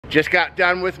Just got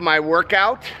done with my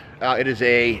workout. It is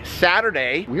a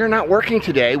Saturday. We are not working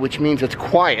today, which means it's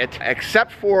quiet,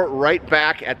 except for right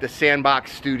back at the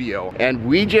Sandbox Studio. And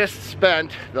we just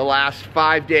spent the last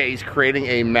 5 days creating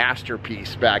a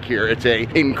masterpiece back here. It's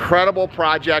an incredible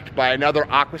project by another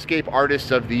aquascape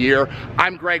artist of the year.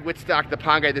 I'm Greg Wittstock, the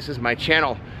Pond Guy. This is my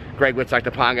channel, Greg Wittstock,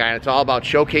 the Pond Guy, and it's all about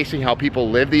showcasing how people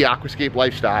live the aquascape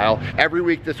lifestyle. Every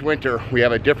week this winter, we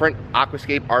have a different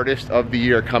aquascape artist of the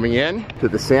year coming in to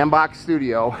the Sandbox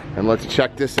Studio, and let's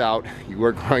check this out. You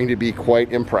are going to be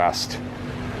quite impressed.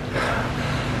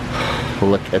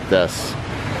 Look at this.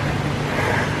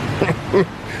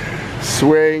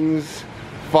 Swings,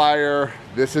 fire.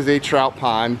 This is a trout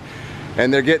pond.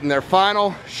 And they're getting their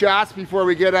final shots before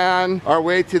we get on our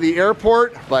way to the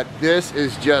airport. But this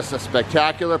is just a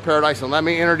spectacular paradise. And let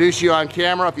me introduce you on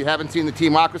camera, if you haven't seen the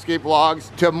Team Aquascape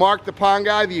vlogs, to Mark the Pond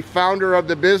Guy, the founder of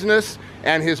the business,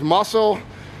 and his muscle,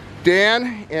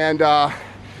 Dan, and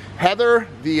Heather,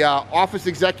 the office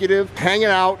executive, hanging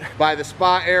out by the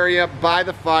spa area, by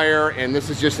the fire, and this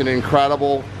is just an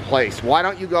incredible place. Why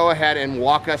don't you go ahead and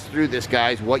walk us through this,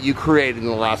 guys, what you created in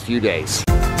the last few days.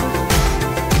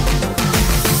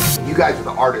 You guys are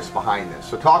the artists behind this.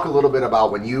 So talk a little bit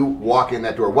about when you walk in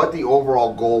that door, what the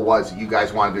overall goal was that you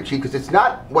guys wanted to achieve, because it's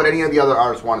not what any of the other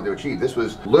artists wanted to achieve. This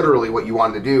was literally what you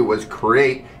wanted to do, was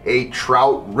create a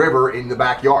trout river in the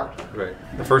backyard. Right.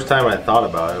 The first time I thought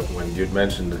about it, when you'd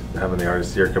mentioned having the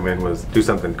artists here come in, was do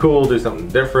something cool, do something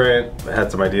different. I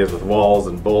had some ideas with walls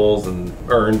and bowls and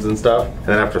urns and stuff. And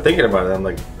then after thinking about it, I'm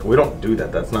like, we don't do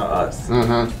that. That's not us.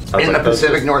 Mm-hmm. In the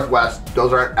Pacific Northwest,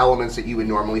 those are elements that you would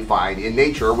normally find in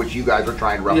nature, which you guys are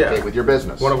trying to replicate with your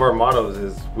business. One of our mottos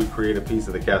is we create a piece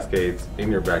of the Cascades in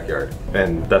your backyard.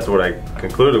 And that's what I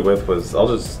concluded with, was I'll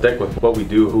just stick with what we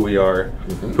do, who we are,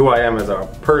 who I am as a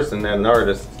person and an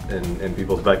artist in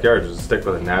people's backyards. Just stick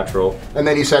with it natural. And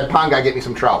then you said, Pond Guy, get me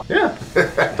some trout. Yeah.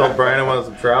 Told Brian I wanted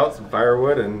some trout, some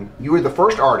firewood, and... You were the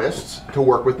first artists to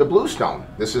work with the bluestone.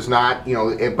 This is not, you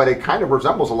know, but it kind of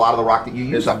resembles a lot of the rock that you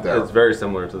use up there. It's very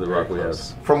similar to the rock we have.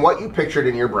 From what you pictured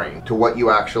in your brain to what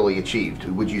you actually achieved,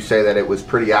 would you say that it was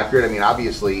pretty accurate? I mean,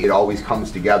 obviously, it always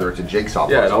comes together. It's a jigsaw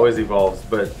puzzle. Yeah, it always evolves,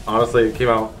 but honestly, it came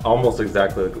out almost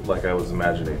exactly like I was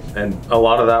imagining. And a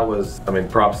lot of that was, I mean,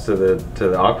 props to the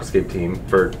aquascape team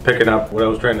for picking up what I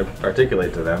was trying to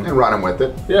articulate to them. And running with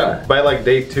it. Yeah. By like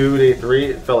day 2, day 3,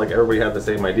 it felt like everybody had the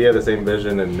same idea, the same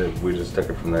vision, and we just took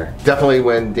it from there. Definitely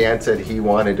when Dan said he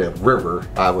wanted a river,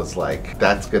 I was like,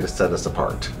 that's gonna set us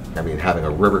apart. I mean, having a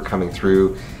river coming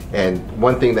through. And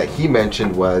one thing that he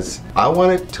mentioned was, I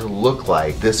want it to look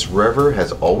like this river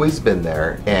has always been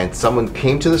there and someone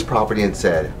came to this property and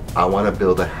said, I want to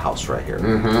build a house right here.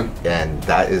 And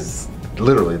that is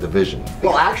literally the vision.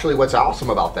 Well, actually, what's awesome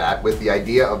about that, with the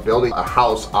idea of building a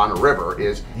house on a river,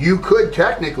 is you could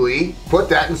technically put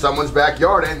that in someone's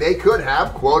backyard and they could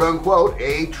have, quote unquote,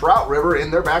 a trout river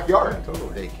in their backyard. Yeah,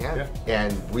 totally. They can. Yeah.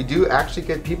 And we do actually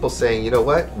get people saying, you know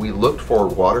what, we looked for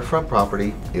waterfront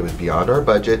property, it was beyond our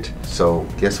budget, so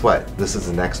guess what? This is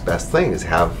the next best thing, is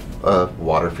have a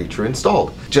water feature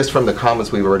installed. Just from the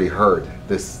comments we've already heard,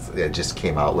 it just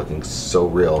came out looking so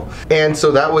real. And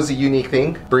so that was a unique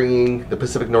thing, bringing the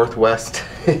Pacific Northwest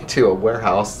into a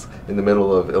warehouse in the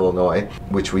middle of Illinois,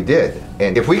 which we did.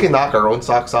 And if we can knock our own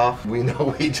socks off, we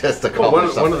know we just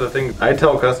accomplished something. One of the things I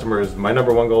tell customers, my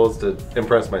 #1 goal is to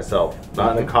impress myself.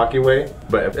 Not in a cocky way,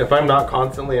 but if I'm not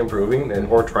constantly improving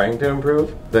or trying to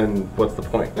improve, then what's the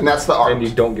point? And that's the art. And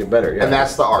you don't get better. Yeah. And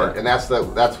that's the art. Yeah.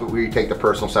 And that's what we take the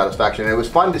personal satisfaction. And it was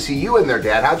fun to see you in there,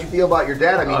 Dad. How'd you feel about your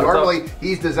dad? I mean, normally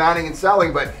he's designing and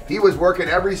selling, but he was working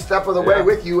every step of the way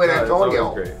with you and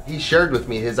Antonio. Great. He shared with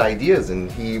me his ideas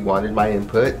and he wanted my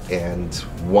input, and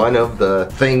one of the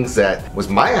things that was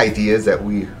my ideas that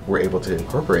we were able to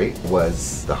incorporate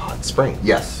was the hot spring.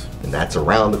 Yes. And that's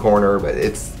around the corner, but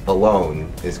it's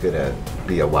alone is gonna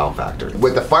be a wow factor.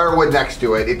 With the firewood next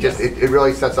to it, it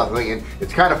really sets up something. And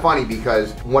it's kind of funny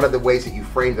because one of the ways that you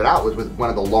framed it out was with one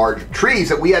of the large trees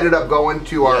that we ended up going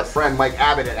to our friend Mike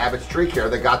Abbott at Abbott's Tree Care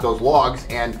that got those logs.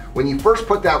 And when you first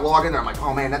put that log in there, I'm like,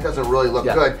 oh man, that doesn't really look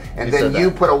good. And then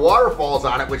you put a waterfalls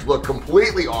on it, which looked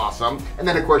completely awesome. And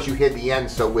then of course you hid the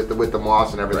end, so with the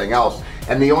moss and everything else.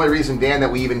 And the only reason, Dan,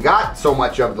 that we even got so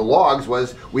much of the logs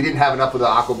was we didn't have enough of the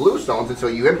aqua bluestones, and so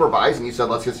you improvised and you said,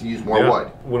 let's just use more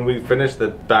wood. When we finished the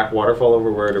back waterfall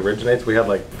over where it originates, we had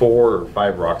like 4 or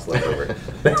 5 rocks left over.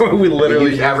 We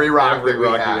literally used every rock that we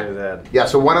you had. guys had. Yeah,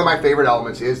 so one of my favorite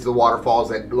elements is the waterfalls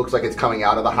that looks like it's coming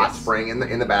out of the hot spring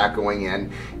in the back going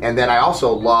in. And then I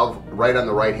also love right on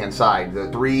the right-hand side,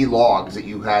 the 3 logs that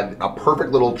you had a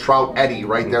perfect little trout eddy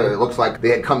right there that it looks like they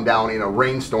had come down in a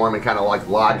rainstorm and kind of like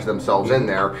lodged themselves in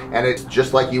there, and it's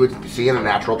just like you would see in a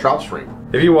natural trout stream.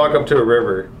 If you walk up to a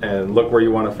river and look where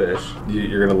you want to fish,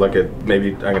 you're going to look at,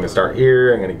 maybe I'm going to start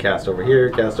here, I'm going to cast over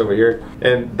here,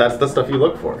 and that's the stuff you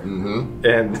look for.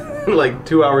 And like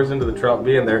 2 hours into the trout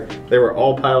being there, they were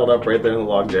all piled up right there in the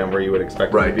log jam where you would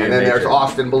expect them to be. And then there's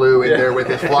Austin Blue in there with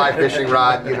his fly fishing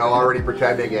rod, you know, already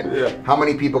pretending. And how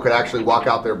many people could actually walk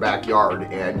out their backyard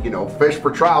and, you know, fish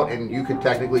for trout? And you could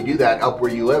technically do that up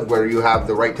where you live, where you have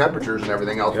the right temperatures and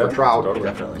everything else for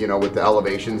trout, you know, with the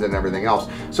elevations and everything else.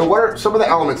 So what are some of the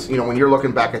elements, you know, when you're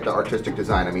looking back at the artistic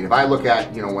design? I mean, if I look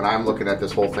at, you know, when I'm looking at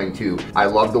this whole thing too, I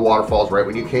love the waterfalls right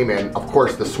when you came in. Of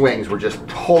course, the swings were just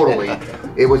totally,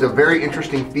 it was a very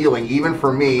interesting feeling, even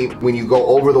for me, when you go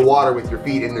over the water with your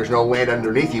feet and there's no land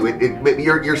underneath you,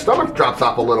 your stomach drops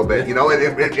off a little bit, you know,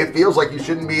 it feels like you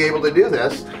shouldn't be able to do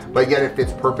this, but yet it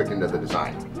fits perfect into the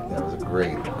design. That was a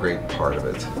great part of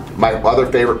it. My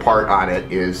other favorite part on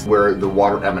it is where the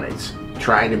water emanates,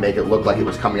 trying to make it look like it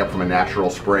was coming up from a natural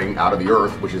spring out of the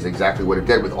earth, which is exactly what it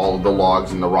did with all of the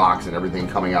logs and the rocks and everything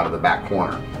coming out of the back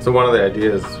corner. So one of the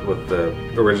ideas with the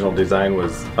original design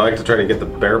was, I like to try to get the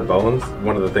bare bones.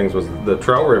 One of the things was the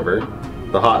Trout River,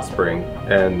 the hot spring,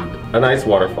 and a nice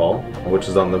waterfall, which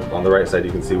is on the right side,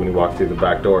 you can see when you walk through the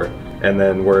back door. And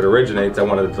then where it originates, I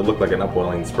wanted it to look like an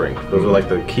upwelling spring. Those are like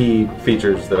the key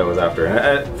features that I was after.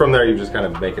 And from there, you just kind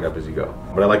of make it up as you go.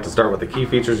 But I like to start with the key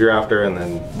features you're after and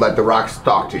then let the rocks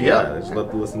talk to you. Yeah, just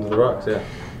listen to the rocks, yeah.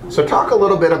 So talk a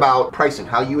little bit about pricing,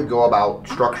 how you would go about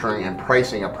structuring and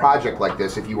pricing a project like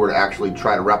this if you were to actually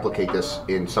try to replicate this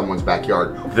in someone's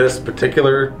backyard. This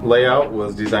particular layout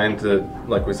was designed to,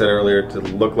 like we said earlier, to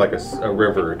look like a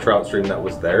river, a trout stream that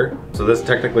was there. So this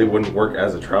technically wouldn't work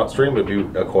as a trout stream, it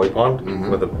would be a koi pond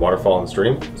with a waterfall and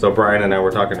stream. So Brian and I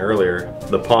were talking earlier,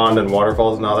 the pond and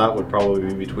waterfalls and all that would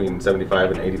probably be between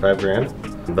 75 and 85 grand.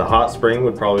 The hot spring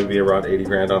would probably be around 80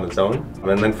 grand on its own.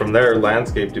 And then from there,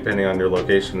 landscape, depending on your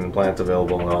location and plants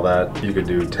available and all that, you could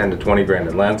do 10 to 20 grand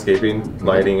in landscaping,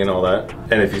 lighting and all that.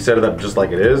 And if you set it up just like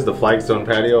it is, the flagstone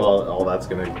patio, all that's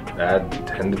gonna add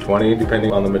 10 to 20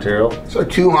 depending on the material. So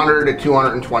 $200,000 to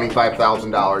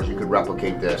 $225,000 you could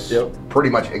replicate this pretty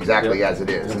much exactly as it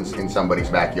is in somebody's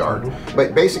backyard.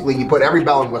 But basically you put every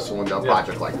bell and whistle into a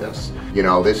project like this. You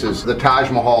know, this is the Taj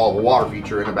Mahal of a water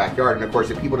feature in a backyard. And of course,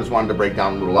 if people just wanted to break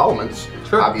down little elements,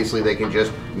 obviously they can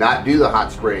just not do the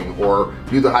hot spring or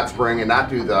do the hot spring and not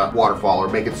do the waterfall or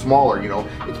make it smaller. You know,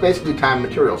 it's basically time and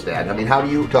materials, Dad. I mean, how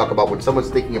do you talk about when someone's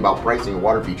thinking about pricing a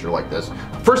water feature like this?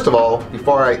 First of all,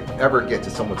 before I ever get to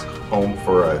someone's home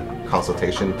for a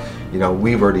consultation, you know,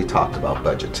 we've already talked about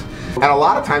budget. And a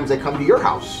lot of times they come to your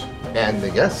house. And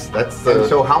yes, that's and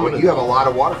so how many, you have a lot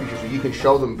of water features, so you can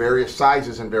show them various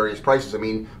sizes and various prices. I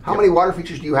mean, how many water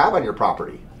features do you have on your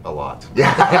property? A lot.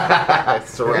 Yeah.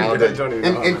 Surrounded.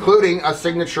 Including a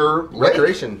signature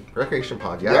recreation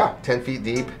pond, yeah. 10 feet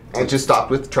deep. And just stocked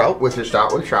with trout. With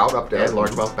trout up there. And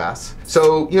largemouth bass.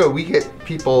 So, you know, we get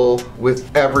people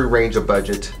with every range of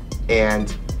budget,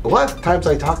 and a lot of times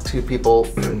I talk to people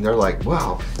and they're like,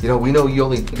 wow, you know, we know you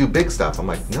only do big stuff. I'm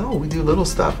like, no, we do little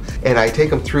stuff. And I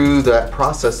take them through that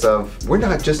process of, we're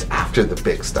not just after the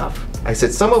big stuff. I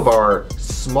said, some of our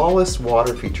smallest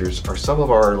water features are some of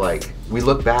our, like, we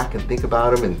look back and think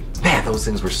about them and man, those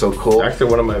things were so cool. Actually,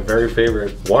 one of my very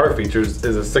favorite water features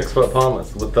is a 6-foot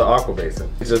pondless with the aqua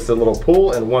basin. It's just a little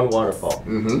pool and one waterfall.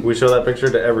 We show that picture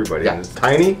to everybody. And it's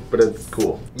tiny, but it's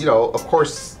cool. You know, of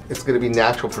course, it's going to be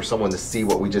natural for someone to see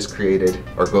what we just created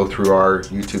or go through our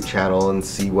YouTube channel and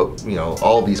see what, you know,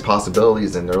 all these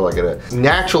possibilities, and they're like gonna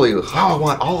naturally, oh, I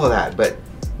want all of that. But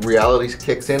reality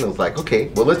kicks in and it's like, okay,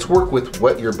 well, let's work with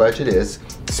what your budget is.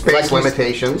 Space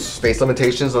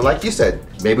limitations, and like you said,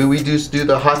 maybe we just do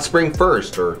the hot spring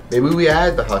first, or maybe we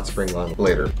add the hot spring on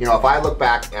later. You know, if I look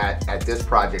back at this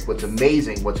project,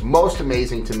 what's most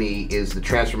amazing to me is the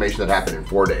transformation that happened in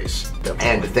 4 days.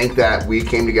 And to think that we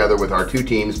came together with our 2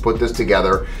 teams, put this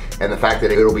together, and the fact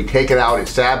that it'll be taken out is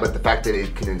sad, but the fact that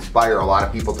it can inspire a lot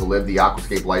of people to live the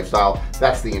aquascape lifestyle,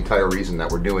 that's the entire reason that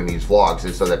we're doing these vlogs,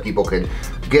 is so that people can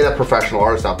get a professional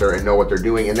artist out there and know what they're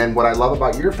doing. And then what I love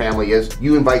about your family is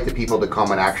you invite the people to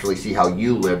come and actually see how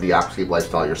you live the aquascape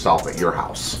lifestyle yourself at your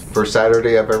house. First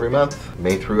Saturday of every month,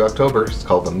 May through October. It's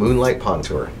called the Moonlight Pond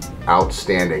Tour.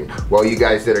 Outstanding. Well, you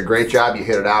guys did a great job. You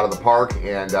hit it out of the park,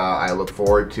 and I look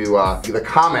forward to the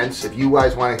comments. If you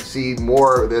guys want to see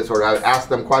more of this or ask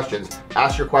them questions,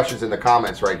 ask your questions in the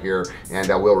comments right here, and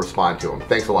we'll respond to them.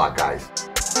 Thanks a lot, guys.